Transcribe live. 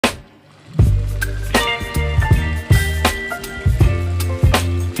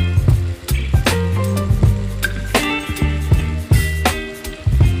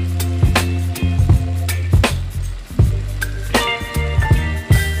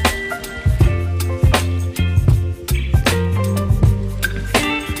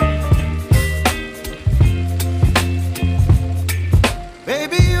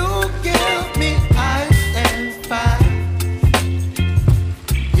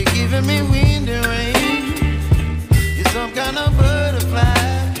giving me wind and rain. You're some kind of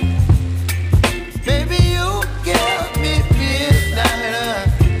butterfly. Baby, you give me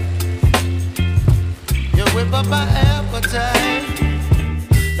midnight. You whip up my appetite.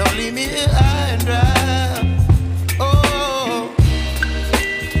 Don't leave me here high and dry. Oh,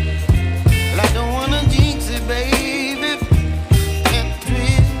 well, I don't wanna jinx it, baby. Can't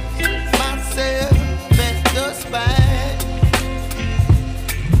twist myself at the spine.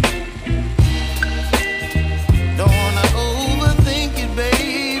 Don't wanna overthink it,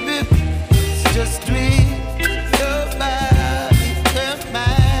 baby. It's just twist your body and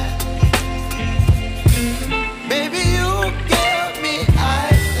mine. Baby, you give me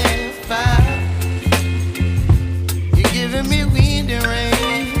ice and fire. You're giving me wind and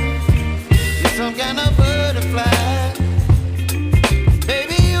rain. You're some kind of butterfly.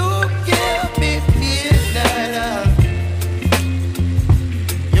 Baby, you give me midnight.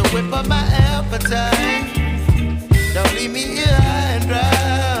 You whip up my appetite. Don't leave me here high and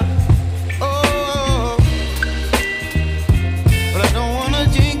dry. Oh, but I don't wanna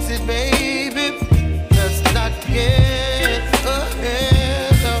jinx it, baby. Let's not get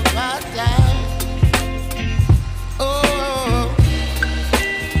ahead of my time. Oh,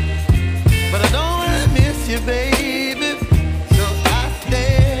 but I don't wanna miss you, baby. So I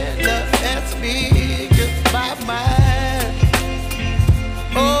stand up and speak my mind.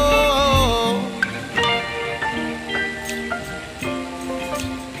 Oh.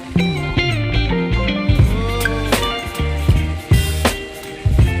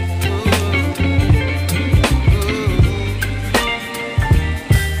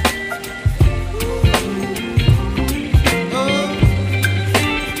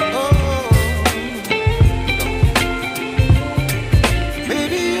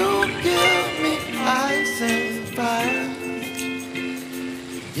 Baby, you give me ice and fire.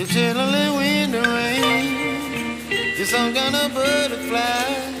 You're chilling wind and rain. You're some kind of butterfly.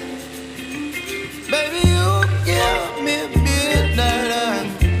 Baby, you give me midnight.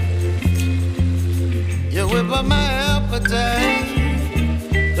 You whip up my appetite.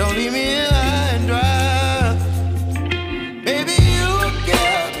 Don't leave me